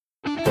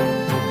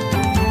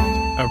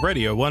A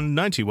Radio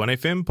 191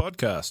 FM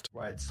podcast.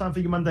 Right, it's time for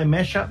your Monday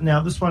mashup.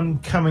 Now, this one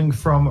coming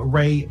from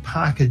Ray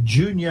Parker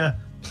Jr.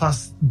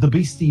 plus the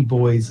Beastie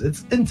Boys.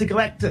 It's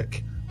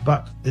intergalactic,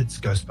 but it's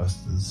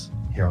Ghostbusters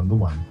here on the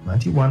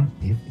 191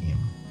 FM.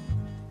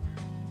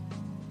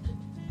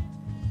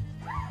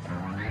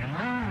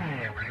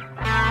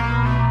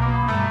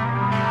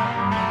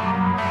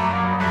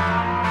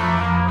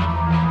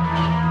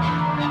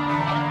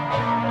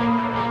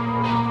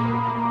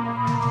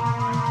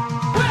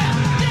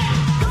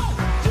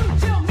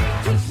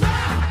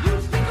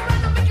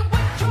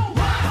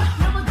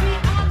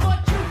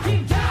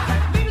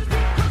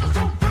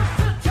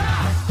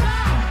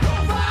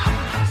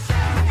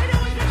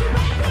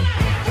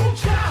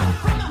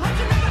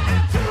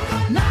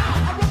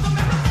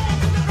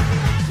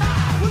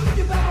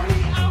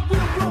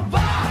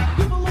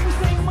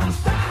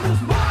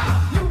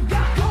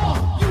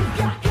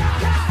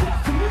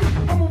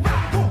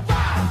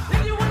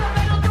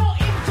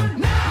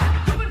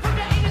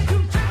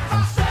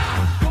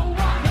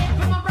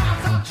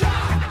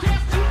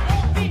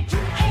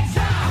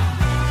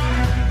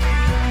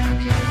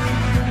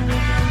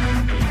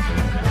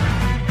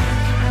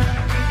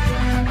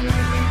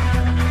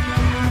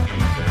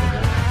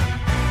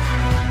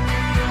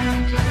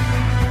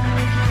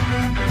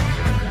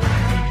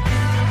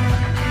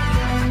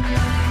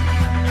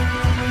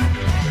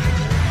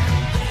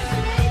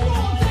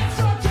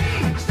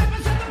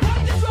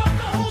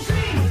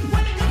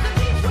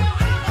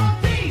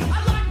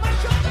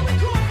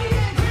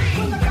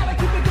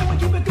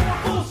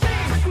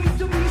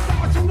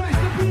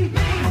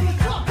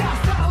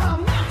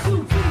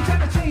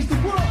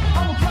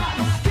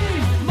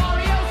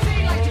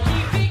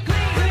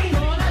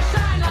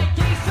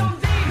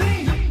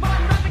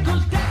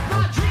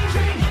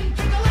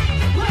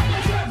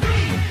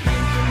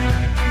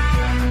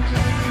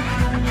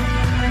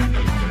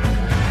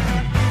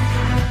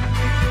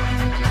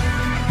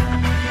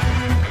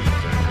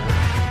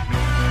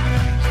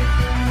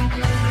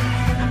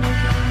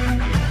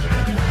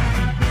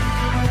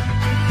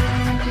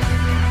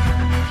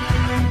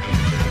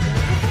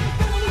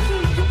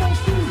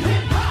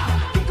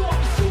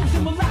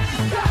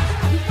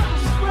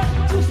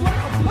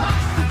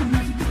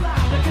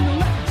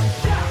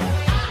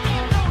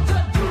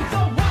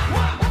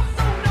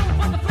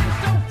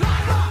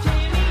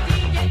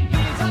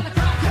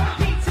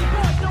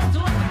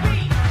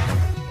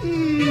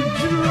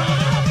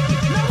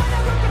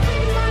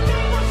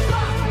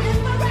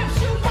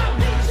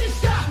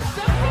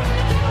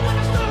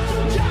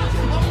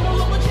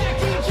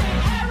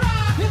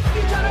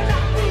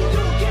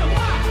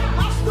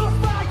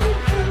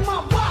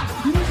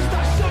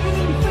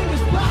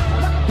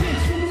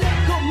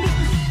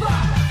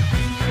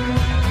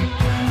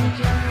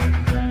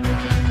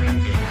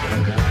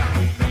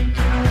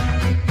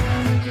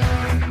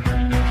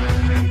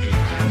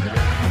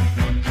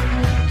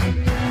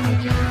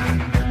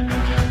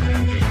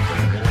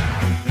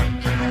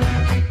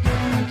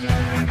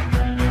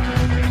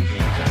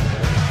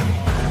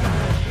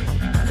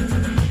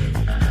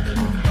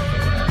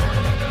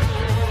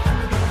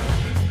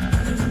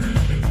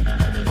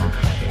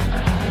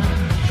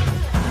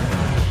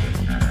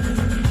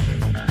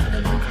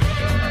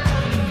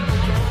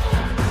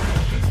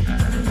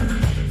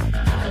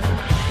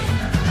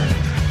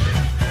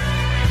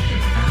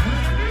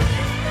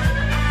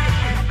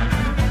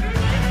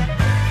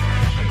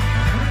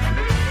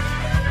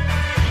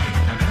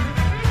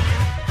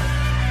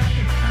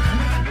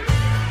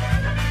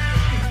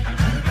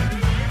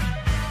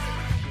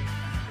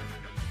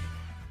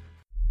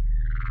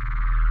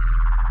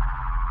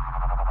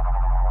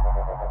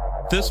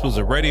 This was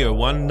a Radio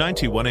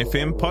 191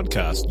 FM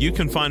podcast. You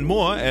can find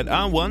more at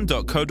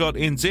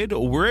r1.co.nz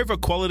or wherever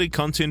quality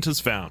content is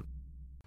found.